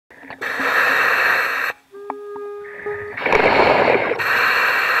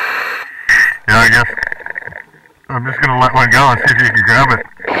I'm just going to let one go and see if you can grab it.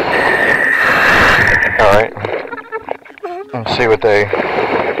 Alright. Let's see what they...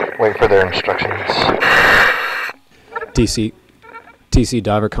 Wait for their instructions. TC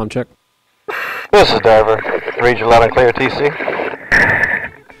diver, com check. This is diver. Read you loud and clear, TC.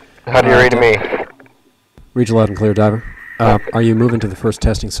 How do you read me? Read you loud and clear, diver. Are you moving to the first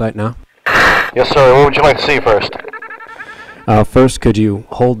testing site now? Yes, sir. What would you like to see first? First, could you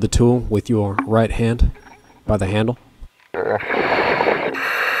hold the tool with your right hand by the handle? Sure.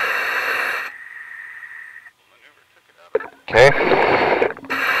 Okay.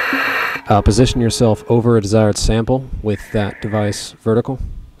 Position yourself over a desired sample with that device vertical,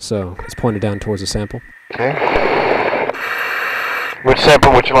 so it's pointed down towards the sample. Okay. Which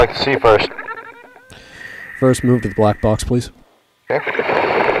sample would you like to see first? First, move to the black box, please. Okay.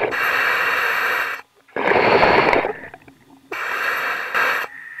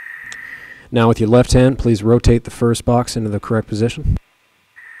 Now with your left hand, please rotate the first box into the correct position.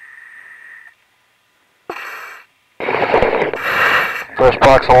 First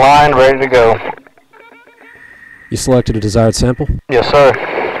box aligned, ready to go. You selected a desired sample. Yes, sir.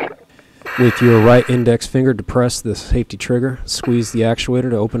 With your right index finger, depress the safety trigger. Squeeze the actuator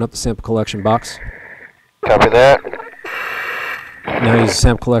to open up the sample collection box. Copy that. Now use the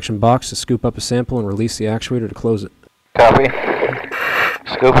sample collection box to scoop up a sample and release the actuator to close it. Copy.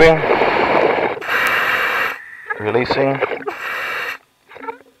 Scooping. Releasing.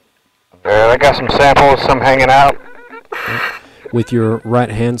 Alright, I got some samples, some hanging out. With your right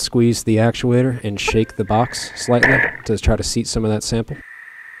hand, squeeze the actuator and shake the box slightly to try to seat some of that sample.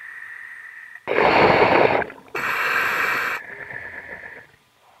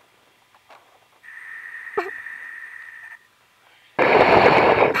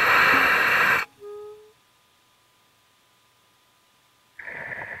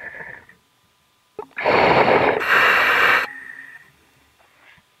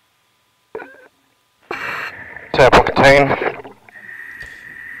 Sample contained.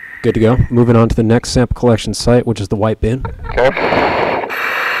 Good to go. Moving on to the next sample collection site, which is the white bin. Okay.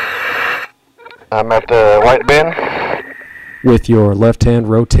 I'm at the white bin. With your left hand,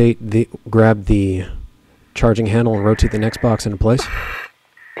 grab the charging handle and rotate the next box into place.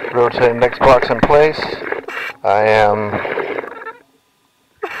 Rotate next box in place. I'm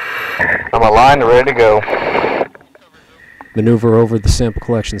aligned and ready to go. Maneuver over the sample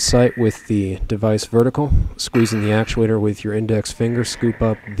collection site with the device vertical, squeezing the actuator with your index finger, scoop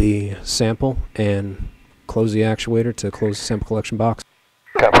up the sample, and close the actuator to close the sample collection box.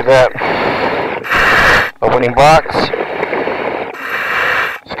 Copy that. Opening box.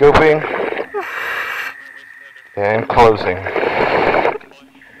 Scooping. And closing.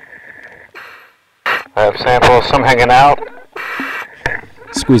 I have samples, some hanging out.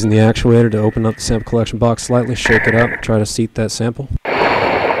 Squeezing the actuator to open up the sample collection box slightly, shake it up, try to seat that sample.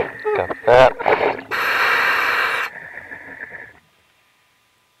 Copy that.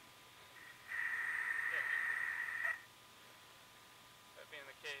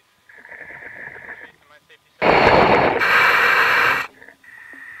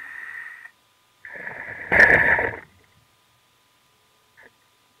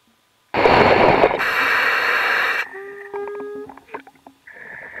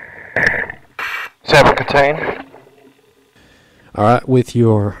 Sample contained. Alright, with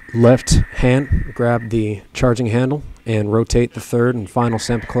your left hand, grab the charging handle and rotate the third and final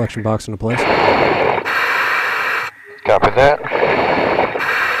sample collection box into place. Copy that.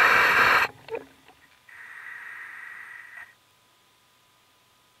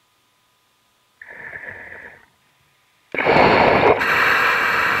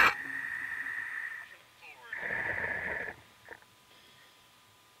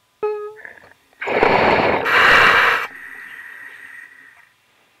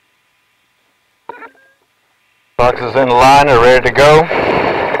 Boxes in line are ready to go.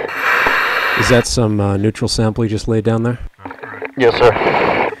 Is that some neutral sample you just laid down there? Yes, sir.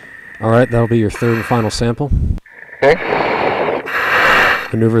 Alright, that'll be your third and final sample. Okay.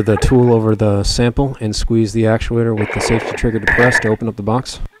 Maneuver the tool over the sample and squeeze the actuator with the safety trigger depressed to open up the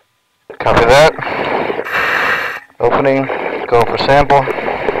box. Copy that. Opening, going for sample.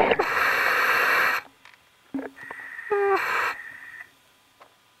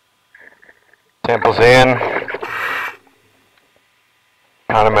 Samples in.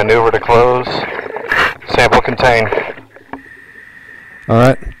 Kind of maneuver to close. Sample contained.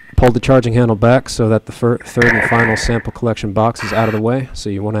 Alright, pull the charging handle back so that the third and final sample collection box is out of the way, so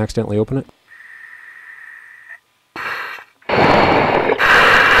you won't accidentally open it.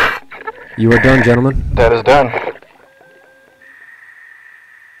 You are done, gentlemen. That is done.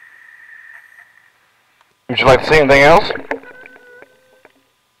 Would you like to see anything else?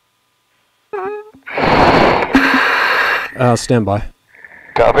 Stand by.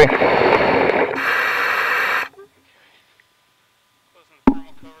 Copy.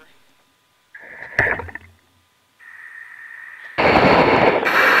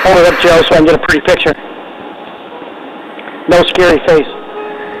 Hold it up, Joe, so I can get a pretty picture. No scary face.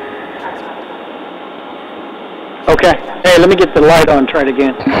 Okay. Hey, let me get the light on. Try it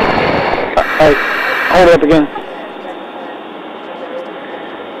again. All right. Hold it up again.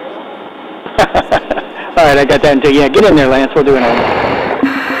 All right, I got that into. Yeah, get in there, Lance. We'll do it.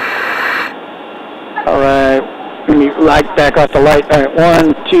 All right. Let me light back off the light. All right.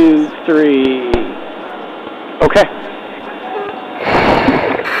 1, 2, 3. Okay.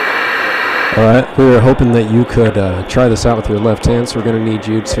 All right, we were hoping that you could try this out with your left hand, so we're going to need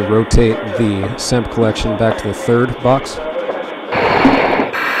you to rotate the sample collection back to the third box.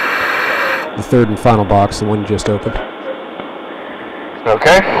 The third and final box, the one you just opened.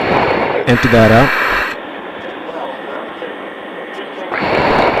 Okay. Empty that out.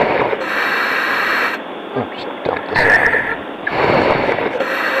 Oops, dump this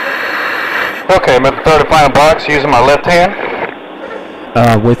out. Okay, I'm at the third and final box using my left hand.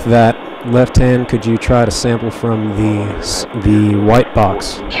 With that left hand, could you try to sample from the white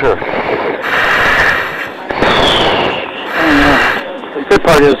box? Sure. The good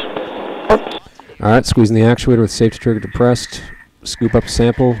part is, All right, squeezing the actuator with safety trigger depressed, scoop up a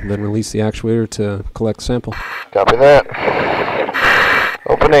sample, then release the actuator to collect the sample. Copy that.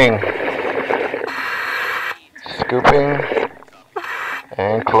 Opening. Scooping.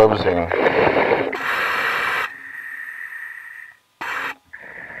 And closing.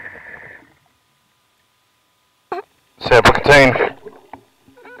 Sample contained.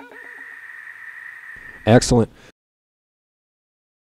 Excellent.